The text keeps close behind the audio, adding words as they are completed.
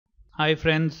Hi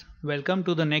friends, welcome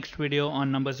to the next video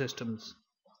on number systems.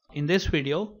 In this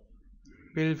video,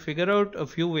 we'll figure out a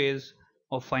few ways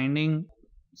of finding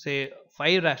say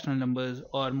 5 rational numbers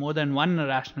or more than one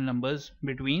rational numbers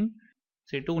between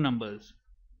say two numbers.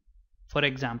 For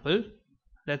example,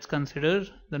 let's consider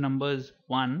the numbers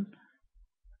 1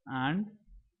 and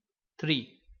 3.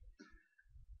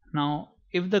 Now,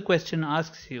 if the question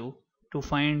asks you to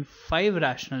find 5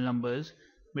 rational numbers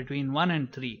between 1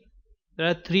 and 3, there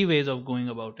are 3 ways of going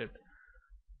about it.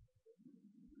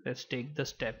 Let's take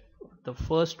the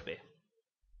first way.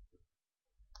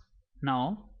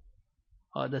 Now,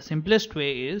 the simplest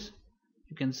way is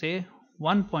you can say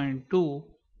 1.2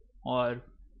 or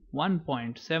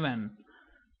 1.7,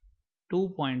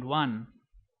 2.1,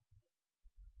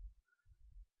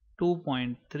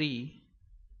 2.3,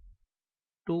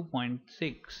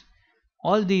 2.6.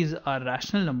 All these are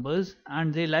rational numbers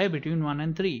and they lie between 1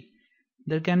 and 3.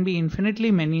 There can be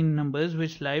infinitely many numbers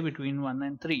which lie between 1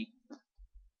 and 3.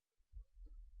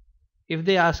 If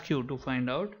they ask you to find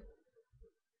out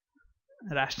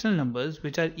rational numbers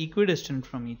which are equidistant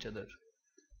from each other,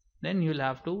 then you'll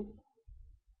have to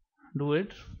do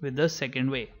it with the second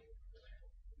way.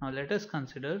 Now let us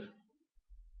consider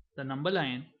the number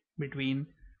line between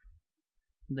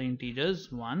the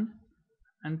integers 1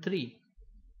 and 3.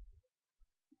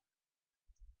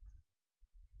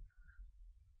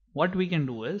 What we can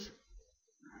do is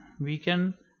we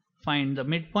can find the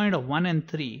midpoint of 1 and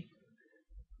 3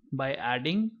 by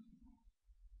adding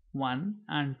 1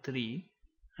 and 3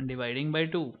 and dividing by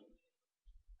 2.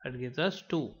 That gives us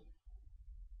 2.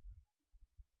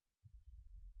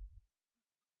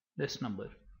 This number.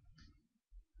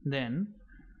 Then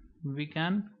we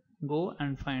can go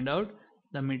and find out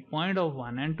the midpoint of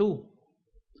 1 and 2.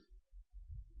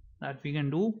 That we can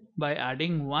do by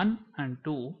adding 1 and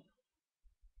 2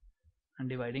 and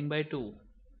dividing by 2.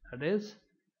 That is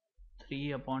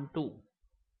 3 upon 2.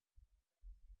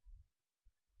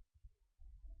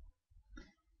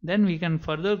 Then we can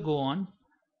further go on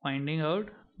finding out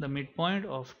the midpoint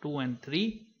of 2 and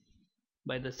 3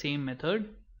 by the same method.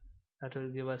 That will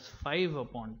give us 5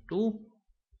 upon 2.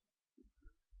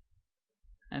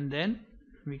 And then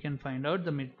we can find out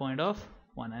the midpoint of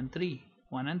 1 and 3.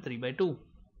 1 and 3 by 2.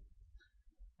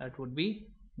 That would be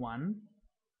 1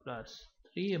 plus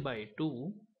 3 by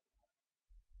 2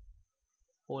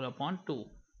 whole upon 2,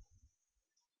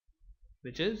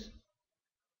 which is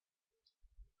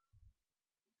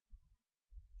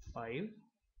 5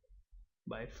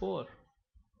 by 4.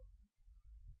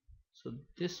 So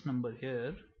this number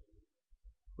here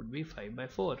would be 5 by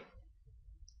 4.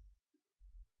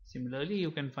 Similarly,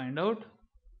 you can find out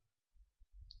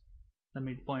the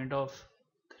midpoint of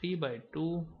 3 by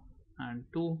 2 and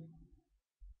 2.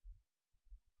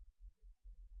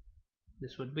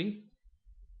 This would be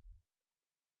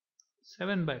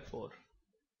 7 by 4.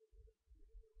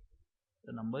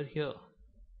 The number here.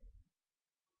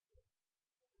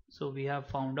 So we have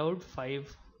found out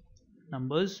 5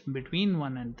 numbers between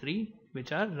 1 and 3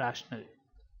 which are rational. You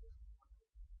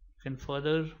can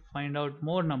further find out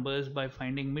more numbers by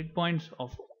finding midpoints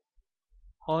of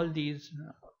all these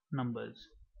numbers.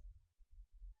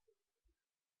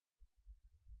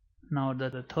 Now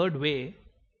the third way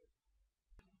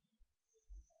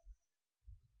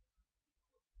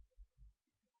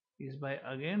is by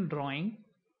again drawing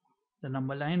the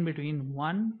number line between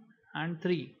 1 and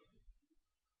 3.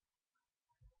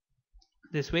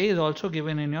 This way is also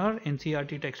given in your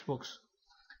NCERT textbooks.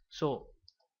 So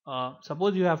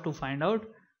suppose you have to find out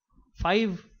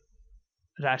 5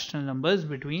 rational numbers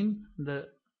between the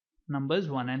numbers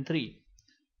 1 and 3.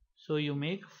 So you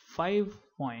make 5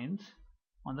 points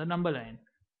on the number line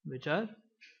which are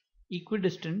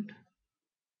equidistant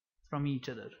from each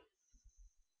other.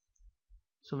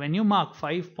 So when you mark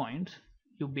 5 points,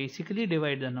 you basically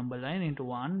divide the number line into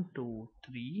 1, 2,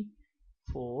 3,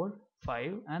 4,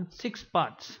 5 and 6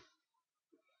 parts.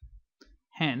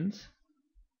 Hence,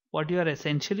 what you are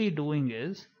essentially doing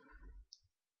is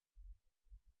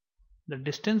the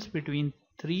distance between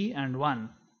 3 and 1,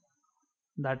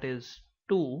 that is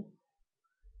 2,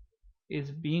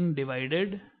 is being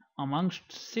divided amongst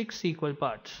 6 equal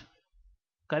parts.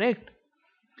 Correct?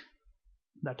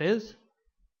 That is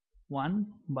 1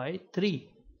 by 3.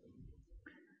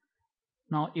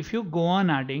 Now if you go on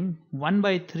adding 1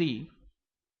 by 3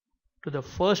 to the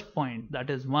first point, that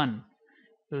is 1,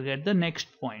 you will get the next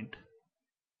point.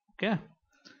 Okay.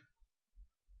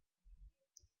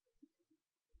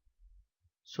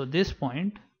 So this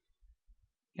point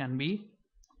can be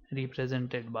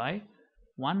represented by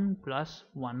 1 plus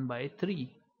 1 by 3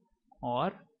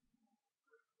 or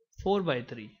 4 by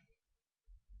 3.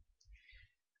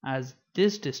 as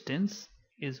this distance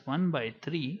is 1 by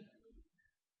 3,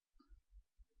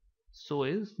 so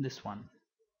is this one.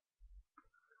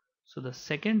 So the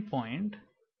second point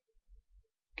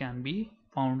can be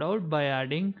found out by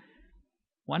adding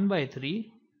 1 by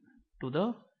 3 to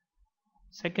the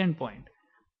second point,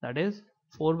 that is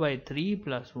 4 by 3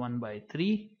 plus 1 by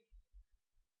 3,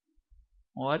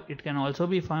 or it can also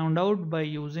be found out by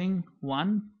using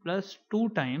 1 plus 2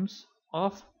 times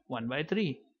of 1 by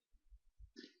 3,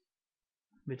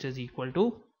 which is equal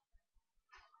to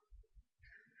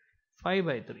 5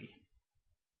 by 3.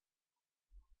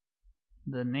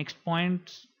 The next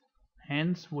points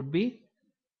hence would be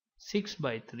 6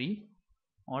 by 3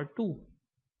 or 2.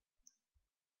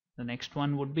 The next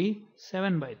one would be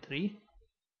 7 by 3,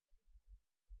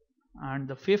 and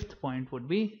the fifth point would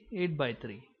be 8 by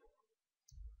 3.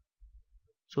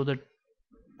 So the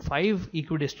 5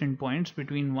 equidistant points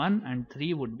between 1 and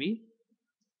 3 would be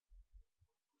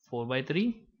 4 by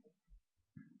 3,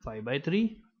 5 by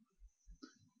 3,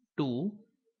 2,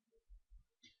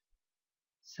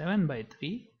 7 by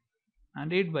 3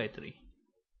 and 8 by 3.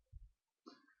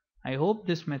 I hope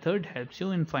this method helps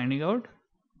you in finding out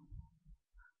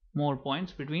more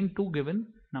points between two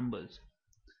given numbers.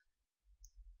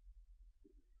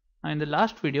 In the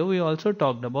last video we also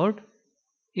talked about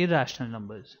irrational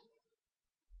numbers.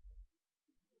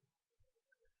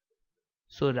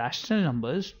 So rational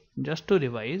numbers, just to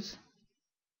revise,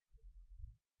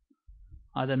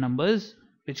 are the numbers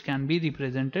which can be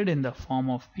represented in the form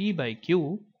of p by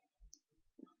q,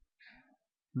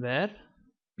 where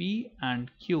p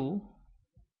and q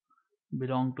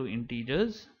belong to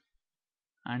integers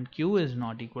and q is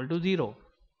not equal to 0.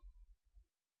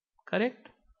 Correct?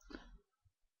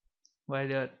 While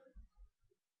your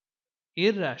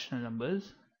irrational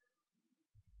numbers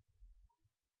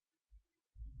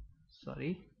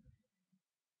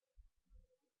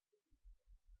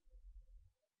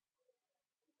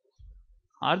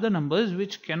are the numbers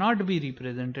which cannot be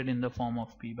represented in the form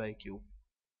of p by q.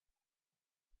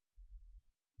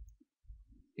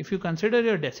 If you consider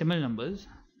your decimal numbers,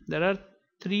 there are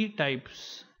three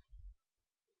types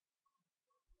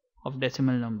of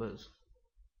decimal numbers.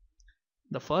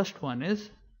 The first one is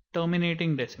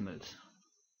terminating decimals.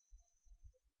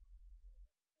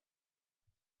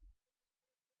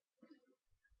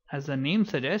 As the name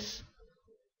suggests,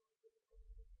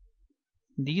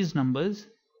 these numbers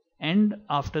end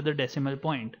after the decimal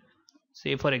point.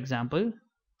 Say for example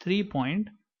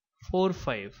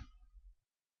 3.45.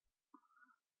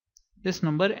 This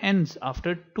number ends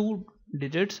after 2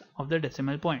 digits of the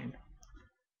decimal point.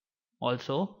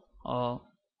 Also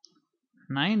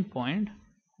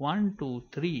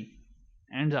 9.123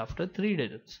 ends after 3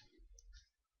 digits.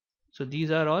 So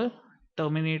these are all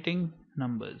terminating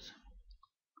numbers.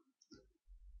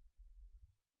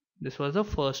 This was the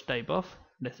first type of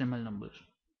decimal numbers.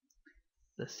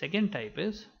 The second type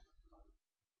is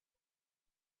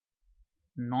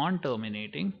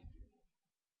non-terminating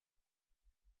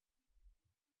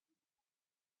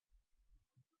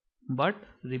but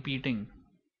repeating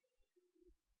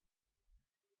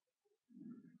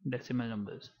decimal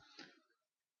numbers.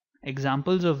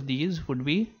 Examples of these would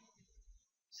be,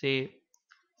 say,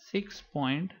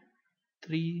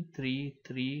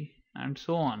 6.333 and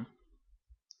so on.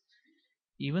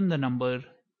 Even the number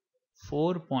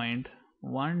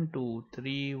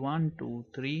 4.123,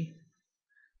 123,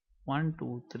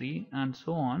 123 and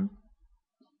so on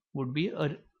would be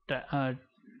a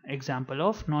example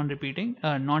of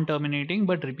non-terminating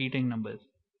but repeating numbers.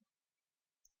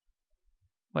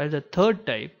 While the third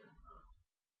type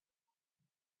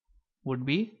would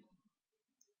be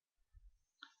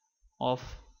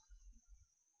of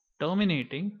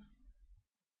non-terminating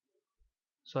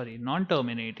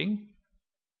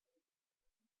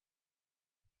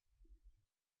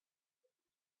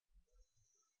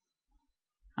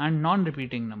and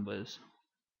non-repeating numbers.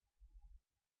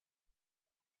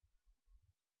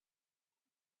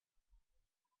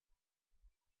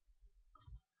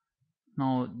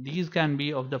 Now these can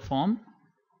be of the form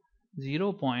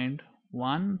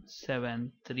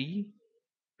 0.173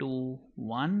 to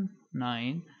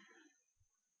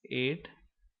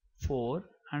 1984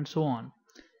 and so on.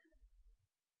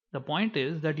 The point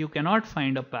is that you cannot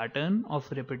find a pattern of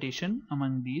repetition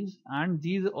among these, and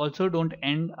these also don't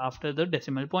end after the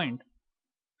decimal point.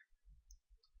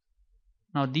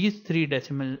 Now these three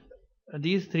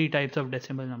types of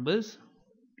decimal numbers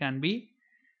can be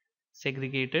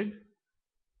segregated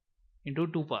into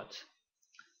two parts.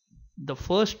 The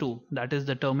first two, that is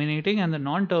the terminating and the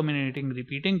non-terminating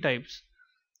repeating types,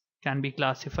 can be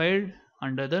classified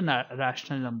under the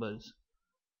rational numbers.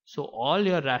 So all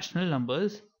your rational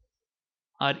numbers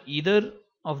are either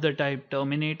of the type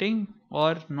terminating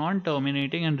or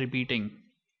non-terminating and repeating,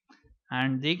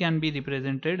 and they can be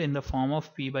represented in the form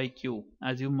of p by q,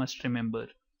 as you must remember.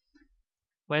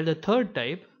 While the third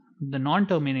type, the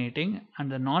non-terminating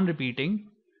and the non-repeating,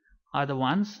 are the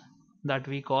ones that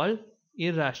we call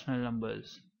irrational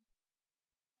numbers.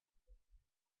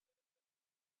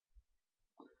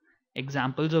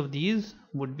 Examples of these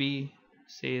would be,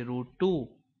 say, root 2,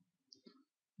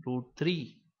 root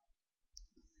 3,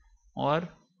 or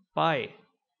pi.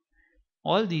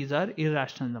 All these are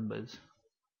irrational numbers.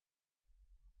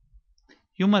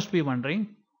 You must be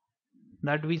wondering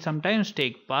that we sometimes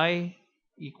take pi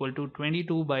equal to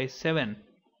 22 by 7,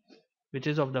 which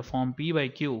is of the form p by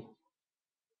q.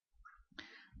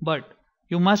 But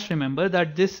you must remember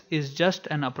that this is just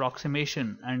an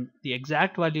approximation, and the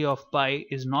exact value of pi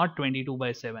is not 22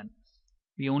 by 7.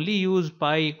 We only use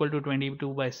pi equal to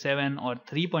 22 by 7 or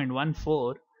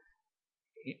 3.14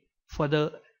 for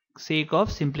the sake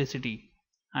of simplicity,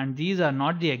 and these are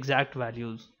not the exact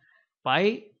values.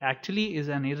 Pi actually is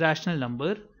an irrational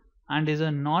number and is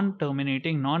a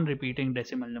non-terminating, non-repeating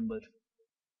decimal number.